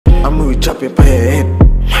I'ma chop it by your head.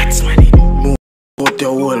 Mats money. Move out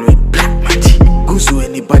the wall with black magic. Guzu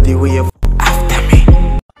anybody where you after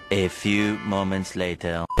me. A few moments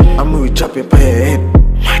later. I'ma chop it by your head.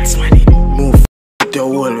 Mats money. Move out the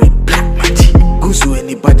wall with black magic. Guzu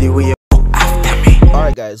anybody where you after me.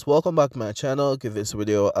 Alright guys, welcome back to my channel. Give this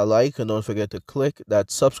video a like and don't forget to click that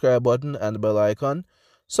subscribe button and the bell icon.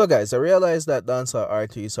 So guys, I realized that dancehall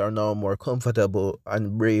artists are now more comfortable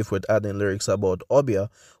and brave with adding lyrics about Obeah,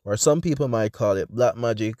 or some people might call it black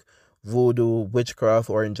magic, voodoo, witchcraft,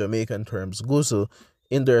 or in Jamaican terms, Guzu,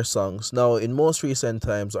 in their songs. Now, in most recent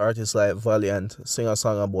times, artists like Valiant sing a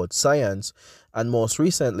song about SIANCE, and most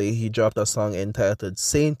recently, he dropped a song entitled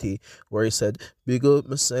Sainty, where he said, "Big up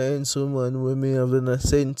my saint, someone with me of the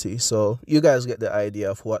sainty." So, you guys get the idea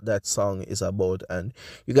of what that song is about, and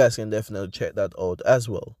you guys can definitely check that out as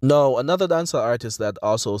well. Now, another dancehall artist that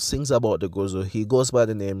also sings about the Guzu, he goes by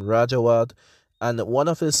the name RajahWild, and one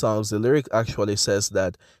of his songs, the lyric actually says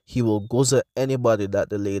that he will Guzu anybody that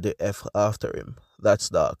the lady F after him. That's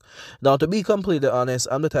dark. Now, to be completely honest,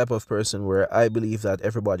 I'm the type of person where I believe that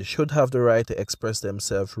everybody should have the right to express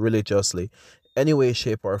themselves religiously, any way,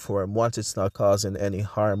 shape, or form, once it's not causing any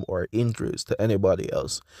harm or injuries to anybody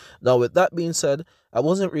else. Now, with that being said, I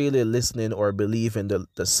wasn't really listening or believing the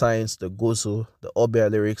SIANCE, the Guzu, the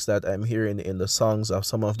Obeah lyrics that I'm hearing in the songs of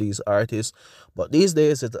some of these artists, but these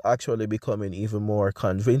days it's actually becoming even more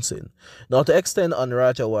convincing. Now, to extend on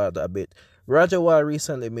RajahWild a bit, RajahWild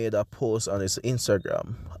recently made a post on his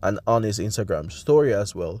Instagram and on his Instagram story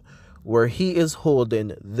as well, where he is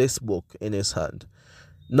holding this book in his hand.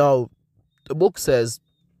 Now, the book says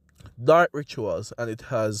Dark Rituals, and it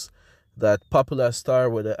has that popular star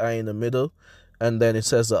with the eye in the middle, and then it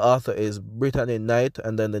says the author is Brittany Knight,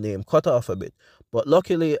 and then the name cut off a bit. But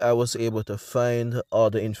luckily, I was able to find all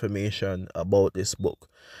the information about this book.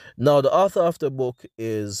 Now, the author of the book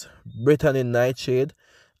is Brittany Nightshade,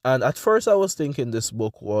 and at first I was thinking this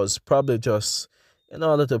book was probably just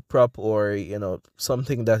a little prop, or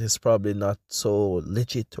something that is probably not so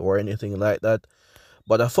legit or anything like that.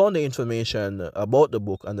 But I found the information about the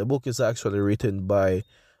book, and the book is actually written by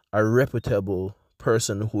a reputable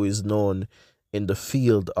person who is known in the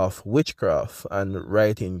field of witchcraft and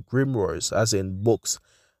writing grimoires, as in books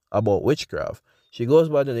about witchcraft. She goes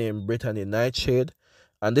by the name Brittany Nightshade,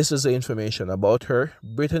 and this is the information about her.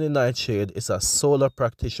 Brittany Nightshade is a solo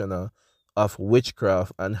practitioner of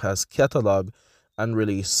witchcraft and has cataloged and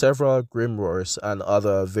released several grimoires and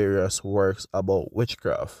other various works about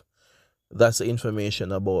witchcraft. That's the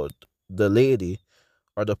information about the lady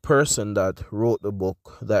or the person that wrote the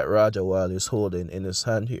book that RajahWild is holding in his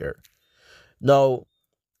hand here. Now,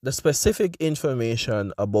 the specific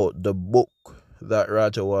information about the book that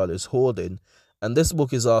RajahWild is holding, and this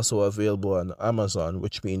book is also available on Amazon,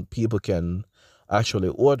 which means people can actually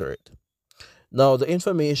order it. Now, the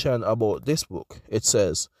information about this book, it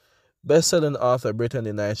says, best-selling author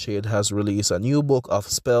Brittany Nightshade has released a new book of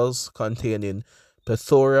spells containing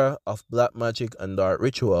plethora of black magic and dark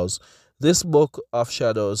rituals. This book of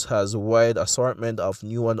shadows has a wide assortment of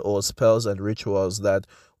new and old spells and rituals that,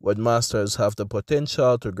 when masters, have the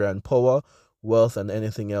potential to grant power, wealth, and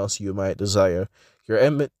anything else you might desire. Your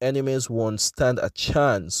enemies won't stand a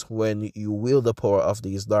chance when you wield the power of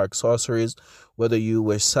these dark sorceries. Whether you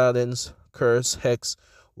wish silence, curse, hex,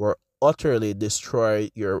 or utterly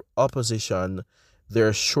destroy your opposition,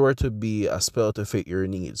 there's sure to be a spell to fit your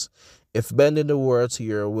needs. If bending the world to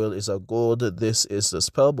your will is a goal, this is the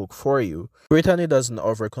spellbook for you. Brittany doesn't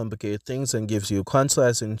overcomplicate things and gives you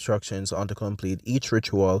concise instructions on to complete each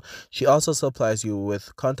ritual. She also supplies you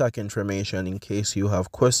with contact information in case you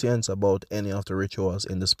have questions about any of the rituals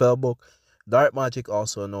in the spellbook. Dark magic,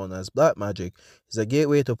 also known as black magic, is a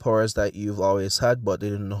gateway to powers that you've always had but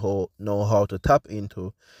didn't know how to tap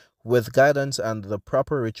into. With guidance and the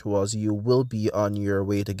proper rituals, you will be on your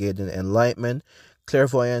way to gaining enlightenment,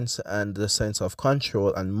 clairvoyance, and the sense of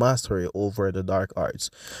control and mastery over the dark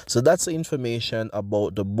arts. So that's the information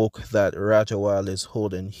about the book that RajahWild is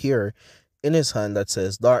holding here in his hand that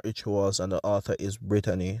says Dark Rituals, and the author is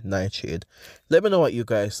Brittany Nightshade. Let me know what you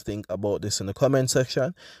guys think about this in the comment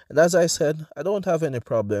section. And as I said, I don't have any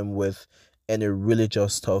problem with any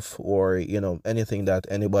religious stuff or anything that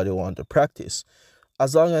anybody want to practice,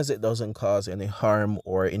 as long as it doesn't cause any harm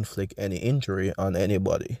or inflict any injury on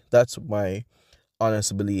anybody. That's my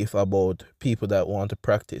honest belief about people that want to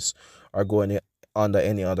practice or go under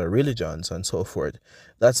any other religions and so forth.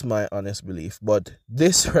 That's my honest belief. But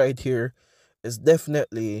this right here is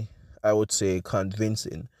definitely, I would say,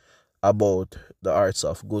 convincing about the arts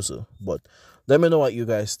of Guzu. But let me know what you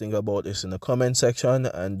guys think about this in the comment section,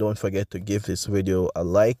 and don't forget to give this video a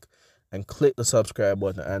like and click the subscribe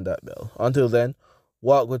button and that bell. Until then,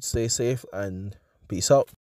 walk good, stay safe, and peace out.